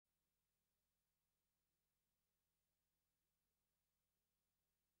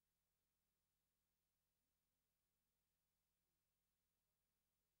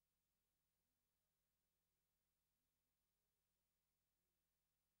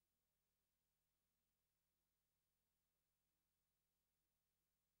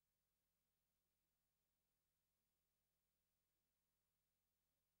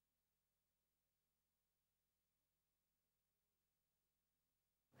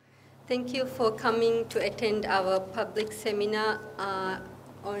Thank you for coming to attend our public seminar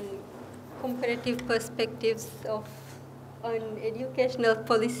on comparative perspectives on educational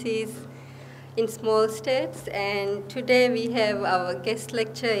policies in small states. And today we have our guest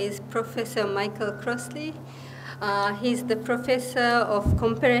lecturer is Professor Michael Crossley. He's the professor of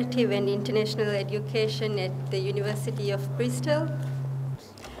comparative and international education at the University of Bristol.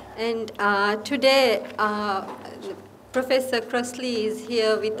 And today, Professor Crossley is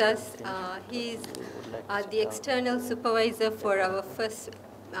here with us. He's the external supervisor for our first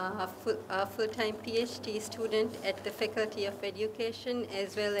full-time PhD student at the Faculty of Education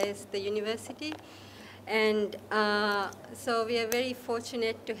as well as the university. And so we are very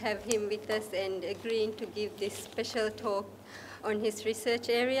fortunate to have him with us and agreeing to give this special talk on his research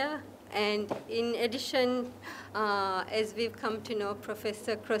area. And in addition, as we've come to know,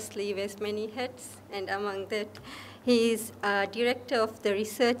 Professor Crossley wears many hats, and among that, he is director of the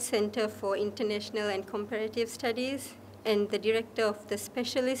Research Center for International and Comparative Studies and the director of the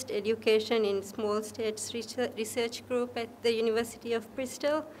Specialist Education in Small States Research Group at the University of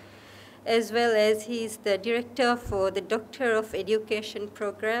Bristol, as well as he is the director for the Doctor of Education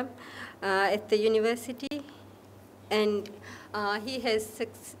program at the university. And he has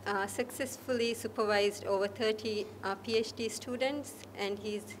successfully supervised over 30 PhD students, and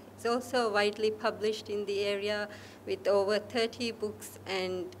he's also widely published in the area with over 30 books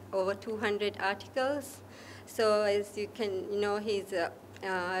and over 200 articles. So as you can know, he's a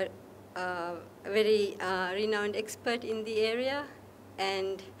very renowned expert in the area,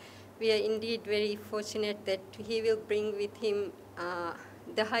 and we are indeed very fortunate that he will bring with him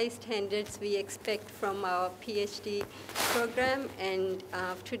the high standards we expect from our PhD program. And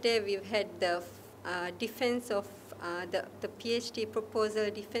today we've had the defense of the PhD proposal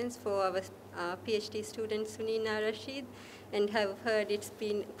defense for our PhD student Sunina Rashid, and have heard it's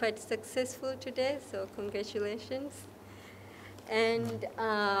been quite successful today, so congratulations. And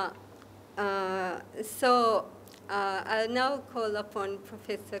I'll now call upon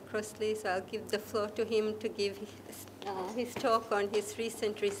Professor Crossley, so I'll give the floor to him to give his talk on his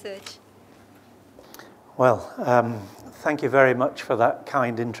recent research. Well, thank you very much for that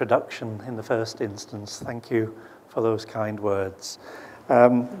kind introduction in the first instance. Thank you for those kind words.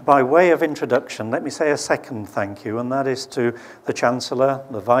 By way of introduction, let me say a second thank you, and that is to the Chancellor,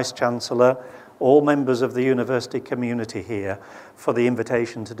 the Vice-Chancellor, all members of the university community here for the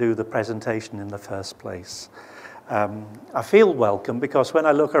invitation to do the presentation in the first place. I feel welcome because when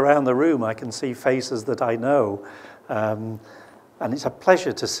I look around the room, I can see faces that I know. And it's a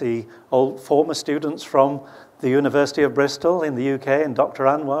pleasure to see old former students from the University of Bristol in the UK, and Dr.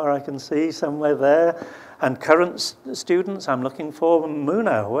 Anwar I can see somewhere there. And current students, I'm looking for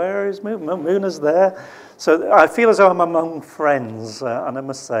Muna. Where is Muna? Muna's there. So I feel as though I'm among friends, and I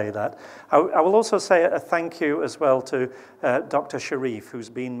must say that. I will also say a thank you as well to Dr. Sharif, who's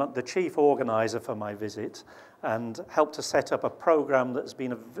been the chief organizer for my visit and helped to set up a program that's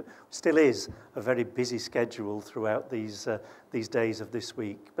been, still is, a very busy schedule throughout these days of this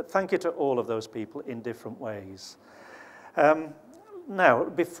week. But thank you to all of those people in different ways. Now,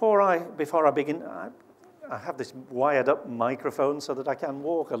 before I begin, I have this wired up microphone so that I can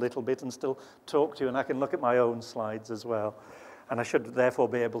walk a little bit and still talk to you, and I can look at my own slides as well. And I should therefore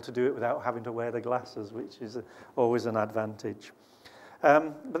be able to do it without having to wear the glasses, which is always an advantage.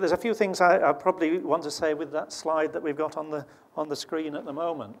 But there's a few things I probably want to say with that slide that we've got on the screen at the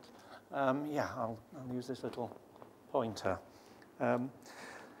moment. Yeah, I'll use this little pointer.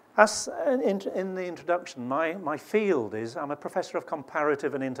 As in the introduction, my field is, I'm a professor of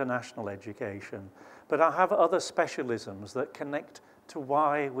comparative and international education, but I have other specialisms that connect to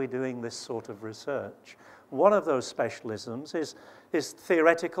why we're doing this sort of research. One of those specialisms is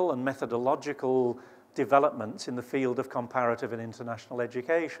theoretical and methodological developments in the field of comparative and international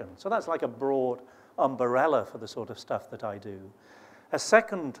education. So that's like a broad umbrella for the sort of stuff that I do. A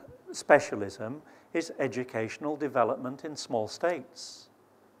second specialism is educational development in small states.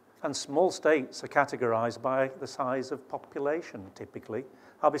 And small states are categorized by the size of population, typically.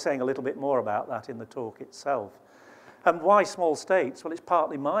 I'll be saying a little bit more about that in the talk itself. And why small states? Well, it's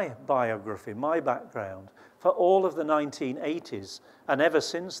partly my biography, my background. For all of the 1980s, and ever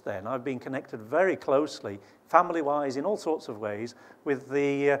since then, I've been connected very closely, family-wise, in all sorts of ways, with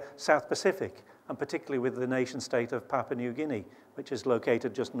the South Pacific, and particularly with the nation-state of Papua New Guinea, which is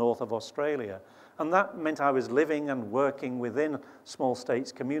located just north of Australia. And that meant I was living and working within small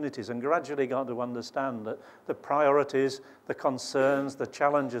states communities, and gradually got to understand that the priorities, the concerns, the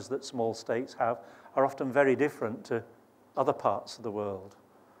challenges that small states have are often very different to other parts of the world.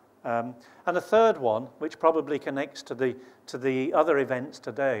 And the third one, which probably connects to the other events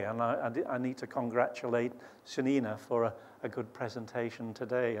today, and I need to congratulate Shanina for a good presentation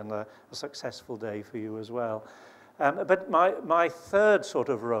today and a successful day for you as well. But my third sort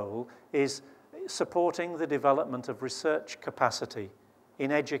of role is supporting the development of research capacity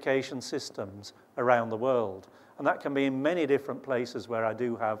in education systems around the world. And that can be in many different places where I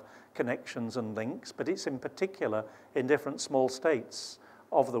do have connections and links, but it's in particular in different small states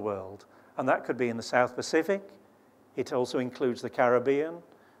of the world. And that could be in the South Pacific. It also includes the Caribbean,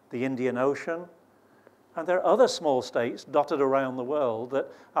 the Indian Ocean, and there are other small states dotted around the world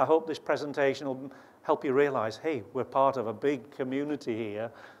that I hope this presentation will help you realize, hey, we're part of a big community here.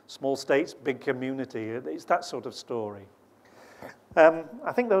 Small states, big community. It's that sort of story.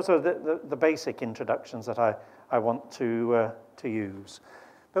 I think those are the basic introductions that I want to use.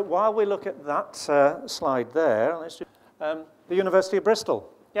 But while we look at that slide there, let's do the University of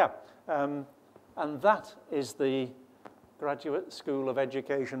Bristol. Yeah, and that is the Graduate School of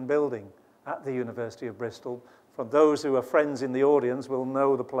Education building at the University of Bristol. For those who are friends in the audience will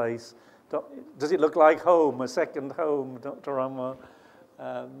know the place. Does it look like home, a second home, Dr. Anwar?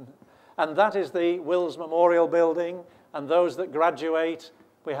 And that is the Wills Memorial Building. And those that graduate,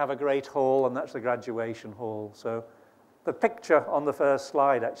 we have a great hall, and that's the graduation hall. So the picture on the first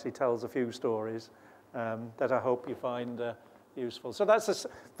slide actually tells a few stories that I hope you find useful. So that's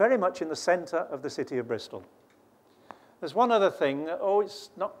very much in the center of the city of Bristol. There's one other thing. Oh,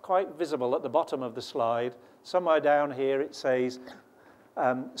 it's not quite visible at the bottom of the slide. Somewhere down here it says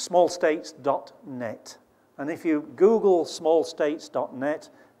smallstates.net. And if you Google smallstates.net,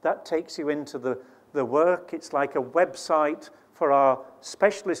 that takes you into the work. It's like a website for our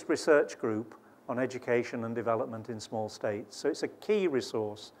specialist research group on education and development in small states. So it's a key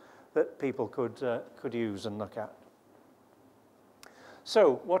resource that people could use and look at.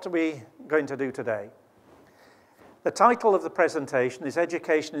 So what are we going to do today? The title of the presentation is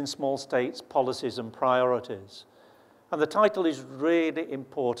Education in Small States, Policies and Priorities. And the title is really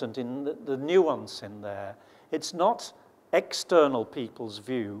important in the nuance in there. It's not external people's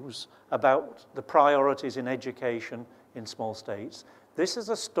views about the priorities in education in small states. This is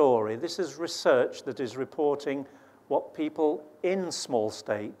a story, this is research that is reporting what people in small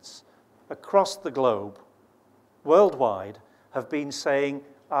states across the globe, worldwide, have been saying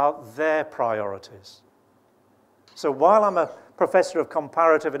are their priorities. So while I'm a professor of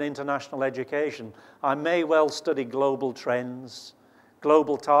comparative and international education, I may well study global trends,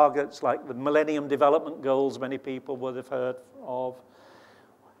 global targets like the Millennium Development Goals many people would have heard of.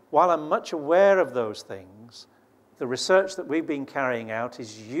 While I'm much aware of those things, the research that we've been carrying out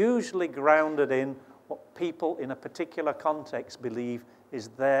is usually grounded in what people in a particular context believe is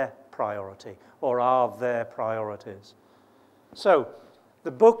their priority or are their priorities. So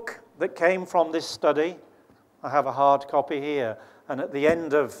the book that came from this study, I have a hard copy here, and at the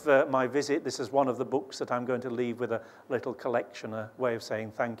end of my visit, this is one of the books that I'm going to leave with a little collection, a way of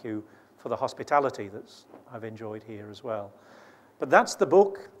saying thank you for the hospitality that I've enjoyed here as well. But that's the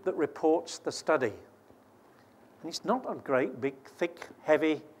book that reports the study. And it's not a great, big, thick,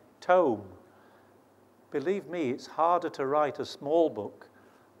 heavy tome. Believe me, it's harder to write a small book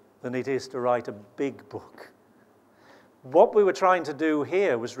than it is to write a big book. What we were trying to do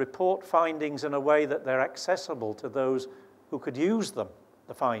here was report findings in a way that they're accessible to those who could use them,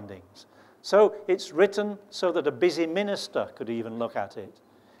 the findings. So it's written so that a busy minister could even look at it.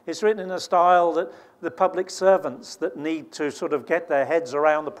 It's written in a style that the public servants that need to sort of get their heads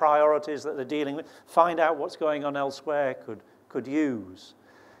around the priorities that they're dealing with, find out what's going on elsewhere, could use.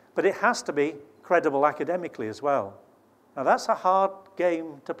 But it has to be credible academically as well. Now that's a hard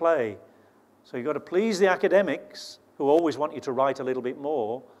game to play. So you've got to please the academics, who always want you to write a little bit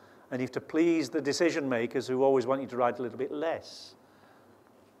more, and you have to please the decision makers who always want you to write a little bit less.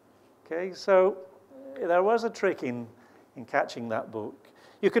 Okay, so there was a trick in catching that book.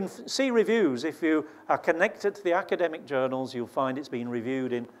 You can see reviews. If you are connected to the academic journals, you'll find it's been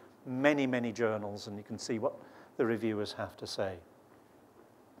reviewed in many, many journals, and you can see what the reviewers have to say.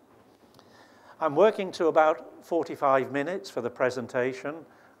 I'm working to about 45 minutes for the presentation,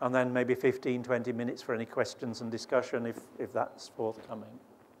 and then maybe 15, 20 minutes for any questions and discussion if that's forthcoming.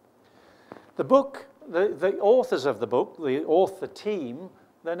 The book, the authors of the book, the author team,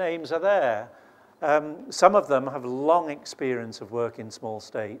 their names are there. Some of them have long experience of work in small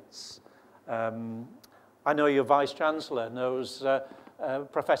states. I know your Vice-Chancellor knows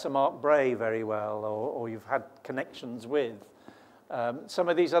Professor Mark Bray very well, or you've had connections with. Some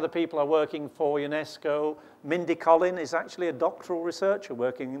of these other people are working for UNESCO. Mindy Collin is actually a doctoral researcher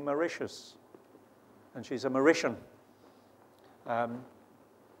working in Mauritius, and she's a Mauritian.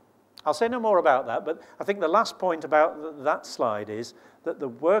 I'll say no more about that, but I think the last point about that slide is that the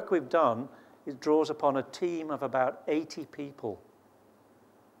work we've done, it draws upon a team of about 80 people.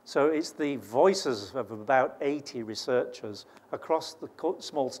 So it's the voices of about 80 researchers across the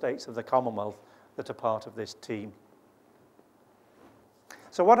small states of the Commonwealth that are part of this team.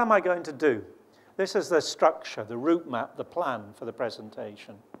 So what am I going to do? This is the structure, the route map, the plan for the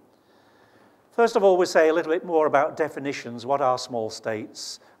presentation. First of all, we'll say a little bit more about definitions, what are small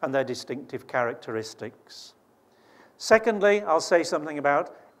states, and their distinctive characteristics. Secondly, I'll say something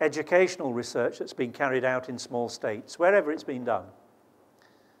about educational research that's been carried out in small states, wherever it's been done.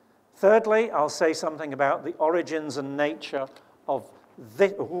 Thirdly, I'll say something about the origins and nature of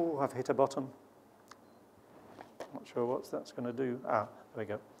this. Oh, I've hit a button. Not sure what that's going to do. Ah, there we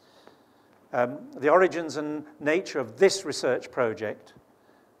go. The origins and nature of this research project.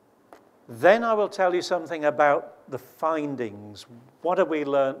 Then I will tell you something about the findings. What have we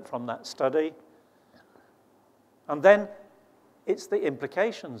learned from that study? And then it's the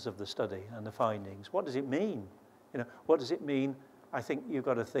implications of the study and the findings. What does it mean? What does it mean? I think you've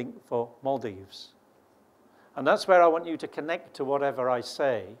got to think for Maldives. And that's where I want you to connect to whatever I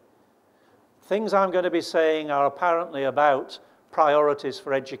say. Things I'm going to be saying are apparently about priorities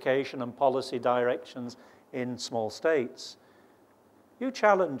for education and policy directions in small states. You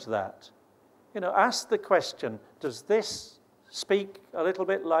challenge that. Ask the question, does this speak a little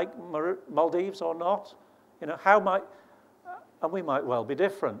bit like Maldives or not? How might, and we might well be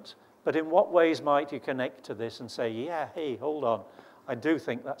different, but in what ways might you connect to this and say, yeah, hey, hold on, I do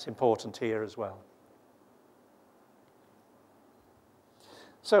think that's important here as well.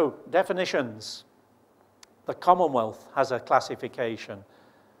 So, definitions. The Commonwealth has a classification.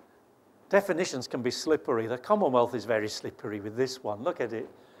 Definitions can be slippery. The Commonwealth is very slippery with this one. Look at it.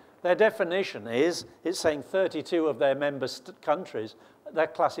 Their definition is, it's saying 32 of their member countries, they're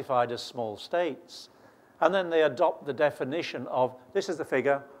classified as small states. And then they adopt the definition of, this is the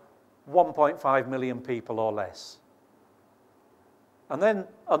figure, 1.5 million people or less. And then,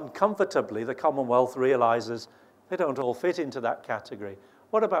 uncomfortably, the Commonwealth realizes they don't all fit into that category.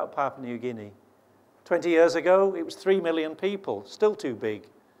 What about Papua New Guinea? 20 years ago, it was 3 million people, still too big.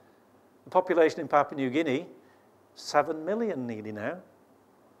 The population in Papua New Guinea, 7 million nearly now.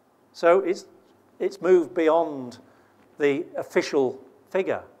 So it's moved beyond the official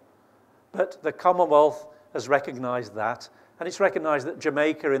figure. But the Commonwealth has recognized that, and it's recognized that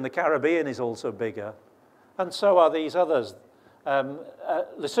Jamaica in the Caribbean is also bigger. And so are these others.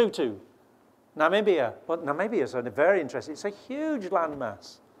 Lesotho, Namibia. Well, Namibia is very interesting. It's a huge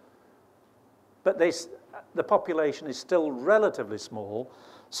landmass. But the population is still relatively small,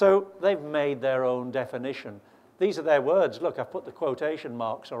 so they've made their own definition. These are their words. Look, I've put the quotation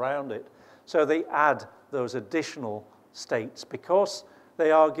marks around it. So they add those additional states because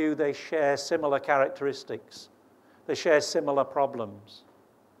they argue they share similar characteristics. They share similar problems.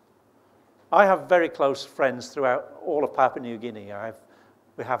 I have very close friends throughout all of Papua New Guinea.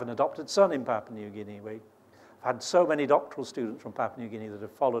 We have an adopted son in Papua New Guinea. We've had so many doctoral students from Papua New Guinea that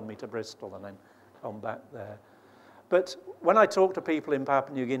have followed me to Bristol and then come back there. But when I talk to people in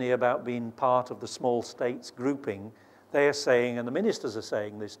Papua New Guinea about being part of the small states grouping, they are saying, and the ministers are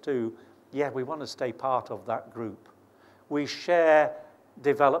saying this too, yeah, we want to stay part of that group. We share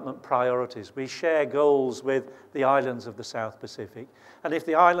development priorities. We share goals with the islands of the South Pacific. And if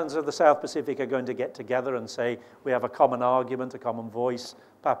the islands of the South Pacific are going to get together and say, we have a common argument, a common voice,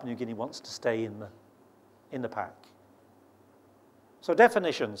 Papua New Guinea wants to stay in the pack. So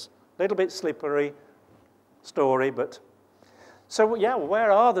definitions, a little bit slippery story, but... So yeah,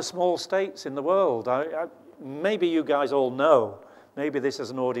 where are the small states in the world? Maybe you guys all know. Maybe this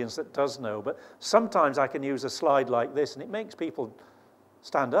is an audience that does know, but sometimes I can use a slide like this and it makes people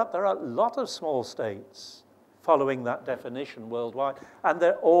stand up. There are a lot of small states following that definition worldwide, and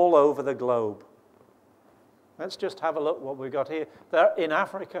they're all over the globe. Let's just have a look what we've got here. They're in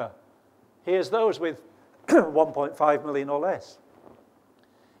Africa. Here's those with 1.5 million or less.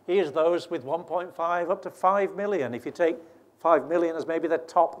 Here's those with 1.5 up to 5 million. If you take 5 million as maybe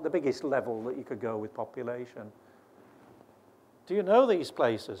the biggest level that you could go with population. Do you know these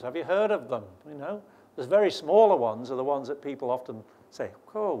places? Have you heard of them? There's very smaller ones are the ones that people often say,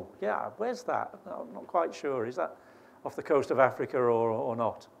 oh, yeah, where's that? No, I'm not quite sure. Is that off the coast of Africa or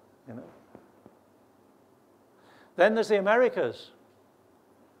not? Then there's the Americas.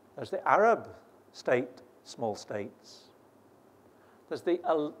 There's the Arab small states. There's the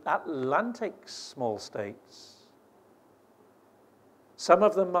Atlantic small states. Some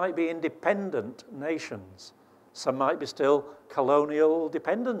of them might be independent nations. Some might be still colonial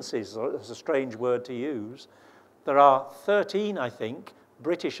dependencies. It's a strange word to use. There are 13, I think,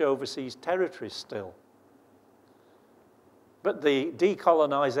 British overseas territories still. But the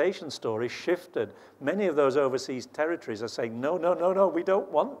decolonisation story shifted. Many of those overseas territories are saying, no, no, no, no, we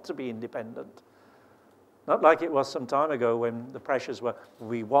don't want to be independent. Not like it was some time ago when the pressures were,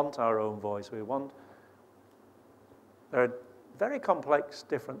 we want our own voice, we want... There are very complex,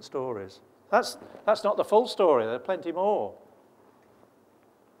 different stories. That's not the full story, there are plenty more.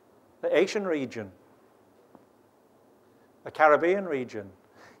 The Asian region, the Caribbean region.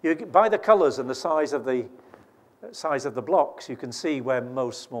 By the colours and the size of the blocks, you can see where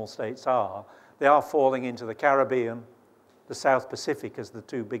most small states are. They are falling into the Caribbean, the South Pacific as the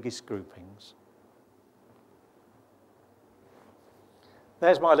two biggest groupings.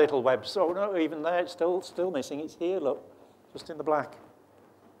 There's my little web. So no, even there, it's still missing. It's here, look, just in the black.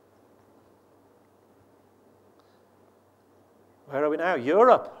 Where are we now?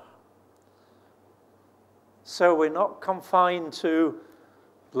 Europe. So we're not confined to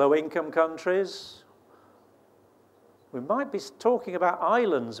low-income countries. We might be talking about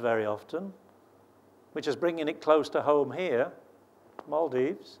islands very often, which is bringing it close to home here,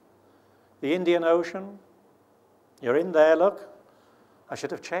 Maldives. The Indian Ocean. You're in there, look. I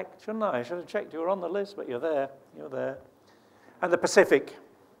should have checked, shouldn't I? I should have checked. You were on the list, but you're there. You're there. And the Pacific.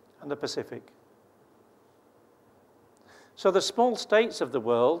 And the Pacific. So the small states of the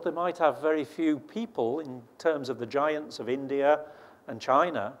world, they might have very few people in terms of the giants of India and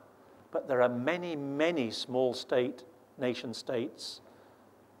China, but there are many, many small nation states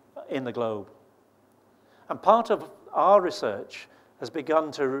in the globe. And part of our research has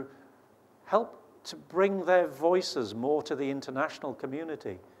begun to help to bring their voices more to the international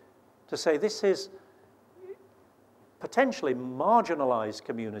community, to say this is potentially marginalized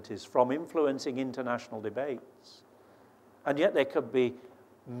communities from influencing international debates. And yet there could be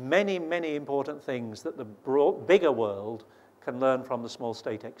many, many important things that the bigger world can learn from the small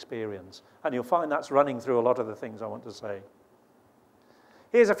state experience. And you'll find that's running through a lot of the things I want to say.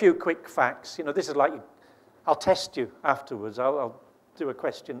 Here's a few quick facts. You know, this is like, I'll test you afterwards. I'll do a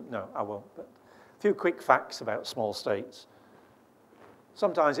question. No, I won't. But a few quick facts about small states.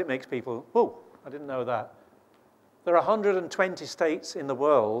 Sometimes it makes people, oh, I didn't know that. There are 120 states in the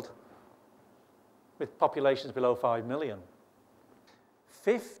world with populations below 5 million.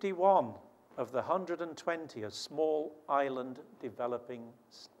 51 of the 120 are small island developing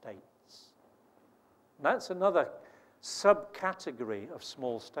states. And that's another subcategory of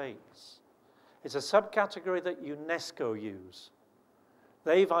small states. It's a subcategory that UNESCO use.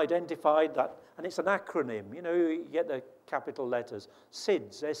 They've identified that, and it's an acronym. You know, you get the capital letters.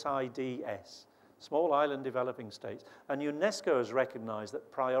 SIDS, S-I-D-S, Small Island Developing States. And UNESCO has recognized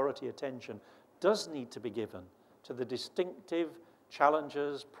that priority attention does need to be given to the distinctive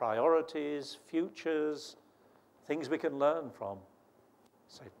challenges, priorities, futures, things we can learn from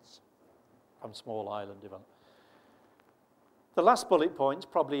SIDS, from small island development. The last bullet point's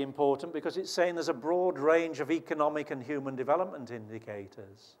probably important because it's saying there's a broad range of economic and human development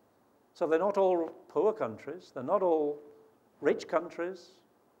indicators. So they're not all poor countries, they're not all rich countries,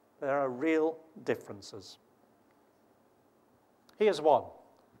 there are real differences. Here's one.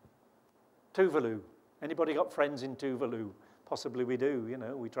 Tuvalu. Anybody got friends in Tuvalu? Possibly we do, you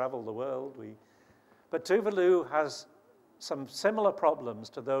know, we travel the world. But Tuvalu has some similar problems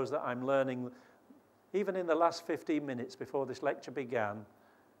to those that I'm learning. Even in the last 15 minutes before this lecture began,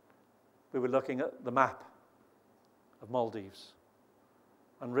 we were looking at the map of Maldives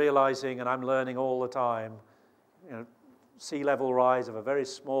and realizing, and I'm learning all the time, you know, sea level rise of a very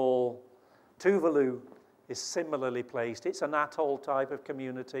small. Tuvalu is similarly placed. It's an atoll type of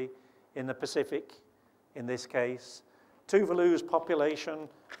community in the Pacific, in this case. Tuvalu's population,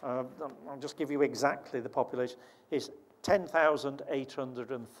 I'll just give you exactly the population, is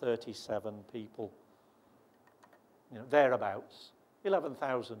 10,837 people. You know, thereabouts,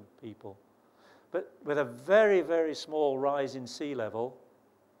 11,000 people. But with a very, very small rise in sea level,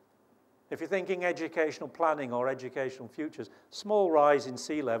 if you're thinking educational planning or educational futures, small rise in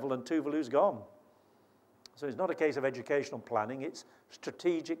sea level and Tuvalu's gone. So it's not a case of educational planning, it's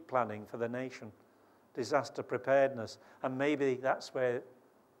strategic planning for the nation, disaster preparedness, and maybe that's where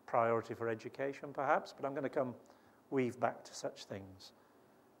priority for education perhaps, but I'm going to weave back to such things.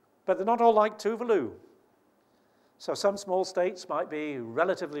 But they're not all like Tuvalu. So some small states might be a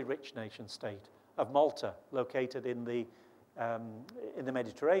relatively rich nation state of Malta, located in the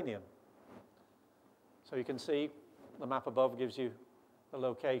Mediterranean. So you can see the map above gives you the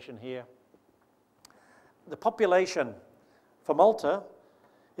location here. The population for Malta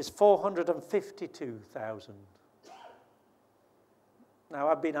is 452,000. Now,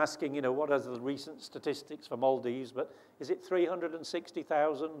 I've been asking, you know, what are the recent statistics for Maldives, but is it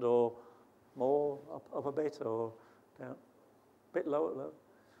 360,000 or more, up a bit, or down? A bit lower?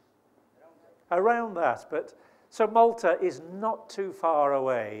 Around that. But so Malta is not too far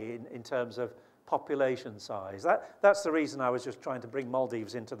away in terms of population size. That's the reason I was just trying to bring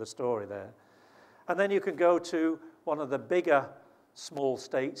Maldives into the story there. And then you can go to one of the bigger small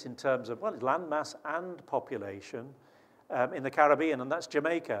states in terms of, well, landmass and population in the Caribbean, and that's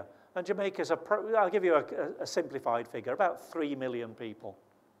Jamaica. And Jamaica's, I'll give you a simplified figure, about 3 million people.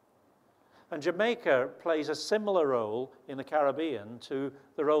 And Jamaica plays a similar role in the Caribbean to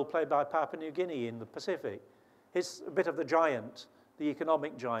the role played by Papua New Guinea in the Pacific. It's a bit of the giant, the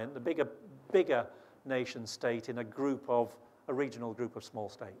economic giant, the bigger nation state in a regional group of small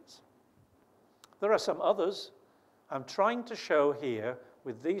states. There are some others. I'm trying to show here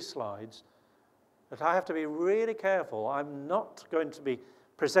with these slides that I have to be really careful. I'm not going to be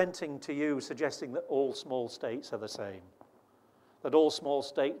presenting to you suggesting that all small states are the same, that all small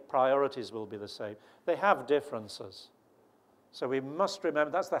state priorities will be the same. They have differences. So we must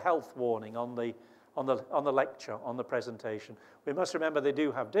remember, that's the health warning on the lecture, on the presentation. We must remember they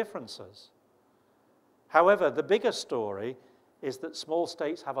do have differences. However, the bigger story is that small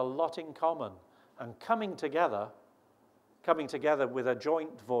states have a lot in common, and coming together with a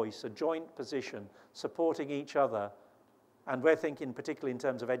joint voice, a joint position, supporting each other, and we're thinking particularly in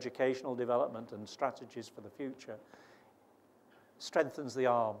terms of educational development and strategies for the future, strengthens the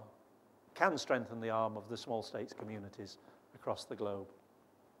arm, can strengthen the arm of the small states communities across the globe.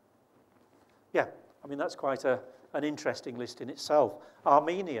 Yeah, I mean, that's quite an interesting list in itself.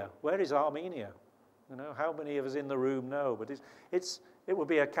 Armenia, where is Armenia? You know, how many of us in the room know? But it would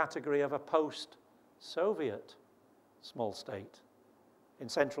be a category of a post-Soviet small state in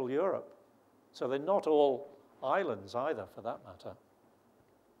Central Europe. So they're not all islands either, for that matter.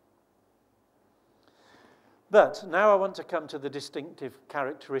 But now I want to come to the distinctive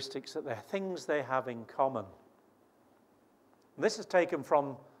characteristics, that they're things they have in common. And this is taken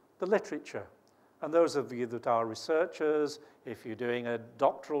from the literature. And those of you that are researchers, if you're doing a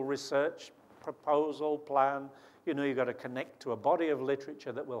doctoral research proposal plan, you know you've got to connect to a body of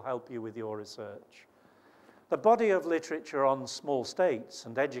literature that will help you with your research. The body of literature on small states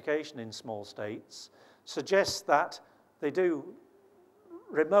and education in small states suggests that they do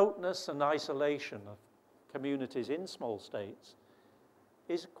remoteness and isolation of communities in small states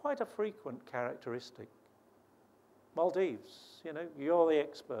is quite a frequent characteristic. Maldives, you know, you're the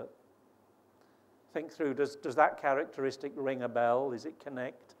expert. Think through, does that characteristic ring a bell? Does it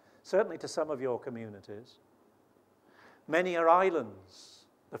connect? Certainly to some of your communities. Many are islands,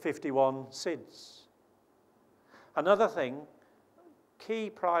 the 51 SIDS. Another thing, key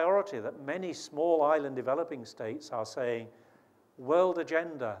priority that many small island developing states are saying, world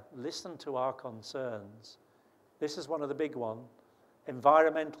agenda, listen to our concerns. This is one of the big ones.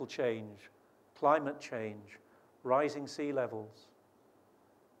 Environmental change, climate change, rising sea levels.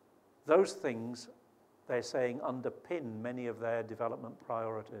 Those things, they're saying, underpin many of their development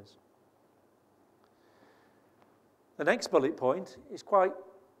priorities. The next bullet point is quite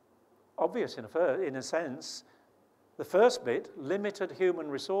obvious in a sense. The first bit, limited human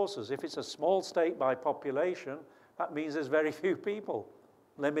resources. If it's a small state by population, that means there's very few people.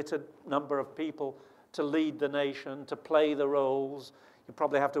 Limited number of people to lead the nation, to play the roles. You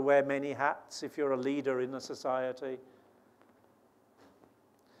probably have to wear many hats if you're a leader in a society.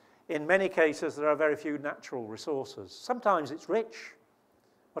 In many cases, there are very few natural resources. Sometimes it's rich.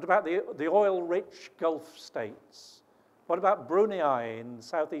 What about the oil-rich Gulf states? What about Brunei in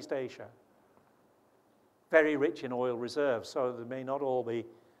Southeast Asia? Very rich in oil reserves, so they may not all be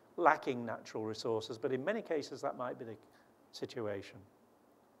lacking natural resources, but in many cases that might be the situation.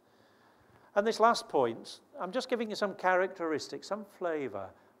 And this last point, I'm just giving you some characteristics, some flavour.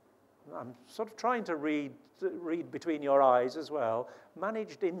 I'm sort of trying to read between your eyes as well.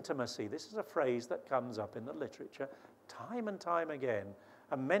 Managed intimacy, this is a phrase that comes up in the literature time and time again.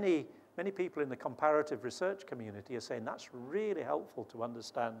 And many people in the comparative research community are saying that's really helpful to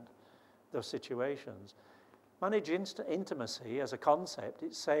understand those situations. Managed intimacy as a concept,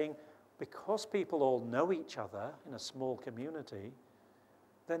 it's saying because people all know each other in a small community,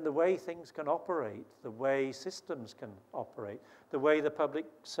 then the way things can operate, the way systems can operate, the way the public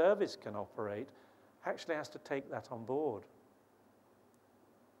service can operate, actually has to take that on board.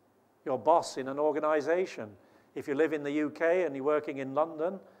 Your boss in an organisation, if you live in the UK and you're working in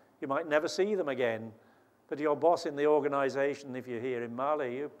London, you might never see them again. But your boss in the organisation, if you're here in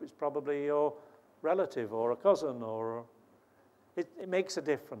Mali, is probably your relative or a cousin, or it makes a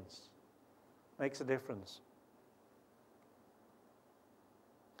difference. Makes a difference.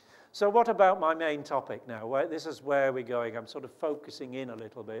 So what about my main topic now? This is where we're going. I'm sort of focusing in a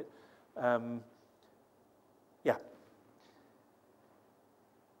little bit. Yeah.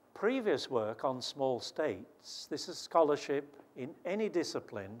 Previous work on small states, this is scholarship in any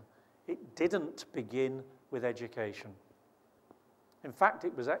discipline, it didn't begin with education. In fact,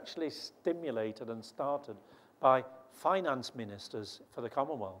 it was actually stimulated and started by finance ministers for the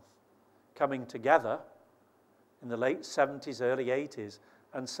Commonwealth coming together in the late 70s, early 80s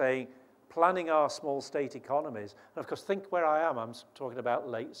and saying, planning our small state economies. And of course, think where I am. I'm talking about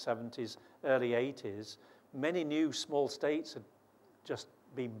late 70s, early 80s. Many new small states had just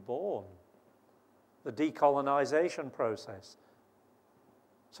been born. The decolonization process.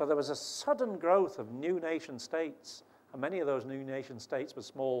 So there was a sudden growth of new nation states, and many of those new nation states were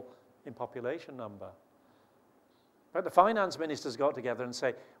small in population number. But the finance ministers got together and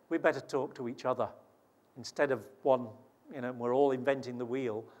say, we better talk to each other. Instead of one, we're all inventing the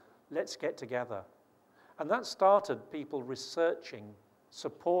wheel, let's get together. And that started people researching,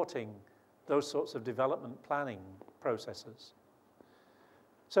 supporting those sorts of development planning processes.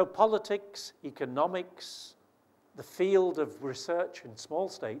 So politics, economics, the field of research in small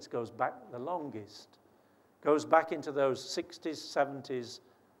states goes back the longest, goes back into those 60s, 70s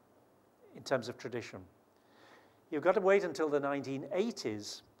in terms of tradition. You've got to wait until the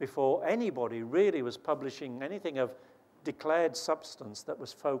 1980s before anybody really was publishing anything of declared substance that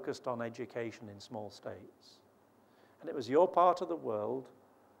was focused on education in small states. And it was your part of the world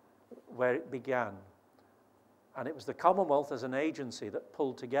where it began. And it was the Commonwealth as an agency that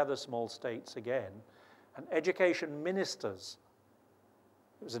pulled together small states again. And education ministers,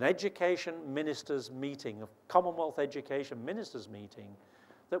 it was an education ministers meeting, a Commonwealth education ministers meeting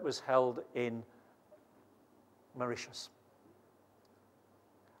that was held in Mauritius.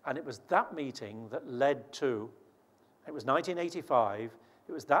 And it was that meeting that led to, it was 1985,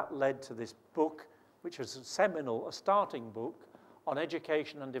 it was that led to this book, which was a seminal, a starting book on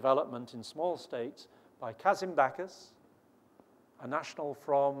education and development in small states by Kazim Bacchus, a national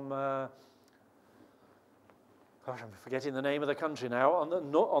from, gosh, I'm forgetting the name of the country now, on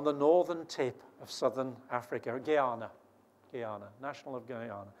the northern tip of southern Africa, Guyana, national of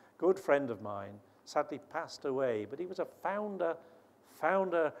Guyana. Good friend of mine, sadly passed away, but he was a founder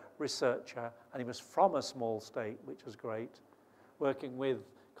researcher, and he was from a small state, which was great, working with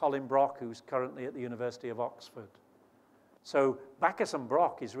Colin Brock, who's currently at the University of Oxford. So Bacchus and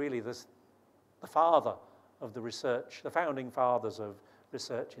Brock is really the father of the research, the founding fathers of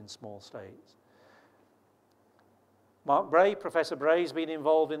research in small states. Mark Bray, Professor Bray's been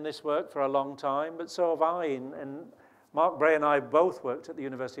involved in this work for a long time, but so have I, and Mark Bray and I both worked at the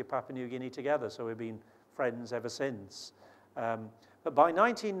University of Papua New Guinea together, so we've been friends ever since. But by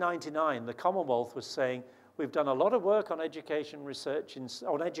 1999, the Commonwealth was saying, we've done a lot of work on education research,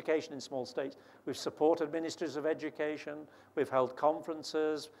 on education in small states. We've supported ministers of education, we've held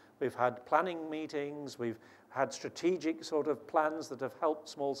conferences, we've had planning meetings, we've had strategic sort of plans that have helped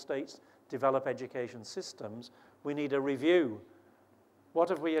small states develop education systems. We need a review. What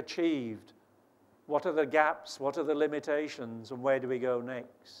have we achieved? What are the gaps? What are the limitations? And where do we go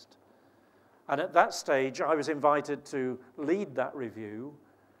next? And at that stage, I was invited to lead that review.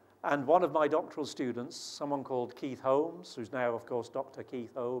 And one of my doctoral students, someone called Keith Holmes, who's now, of course, Dr.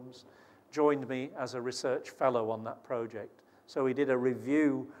 Keith Holmes, joined me as a research fellow on that project. So we did a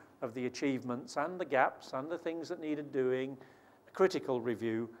review of the achievements and the gaps and the things that needed doing, a critical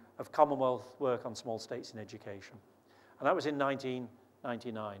review of Commonwealth work on small states in education. And that was in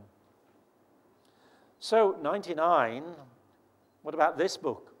 1999. So, 99, what about this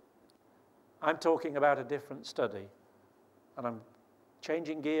book? I'm talking about a different study, and I'm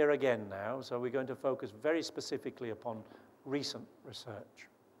changing gear again now, so we're going to focus very specifically upon recent research.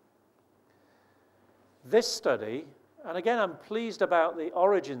 This study, and again I'm pleased about the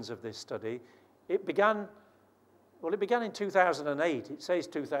origins of this study, it began in 2008. It says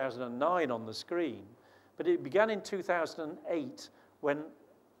 2009 on the screen, but it began in 2008 when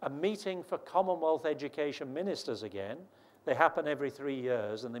a meeting for Commonwealth education ministers again, they happen every 3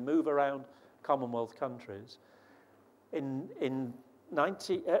 years and they move around Commonwealth countries. In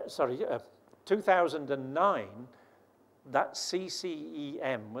 2009, that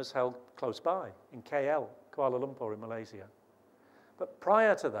CCEM was held close by in KL, Kuala Lumpur in Malaysia. But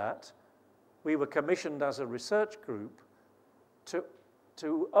prior to that, we were commissioned as a research group to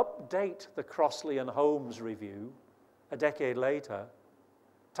update the Crossley and Holmes review a decade later.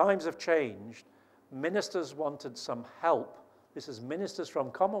 Times have changed. Ministers wanted some help. This is ministers from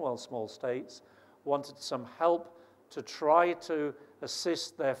Commonwealth small states wanted some help to try to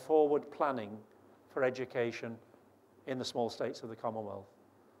assist their forward planning for education in the small states of the Commonwealth.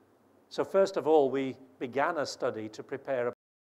 So first of all, we began a study to prepare a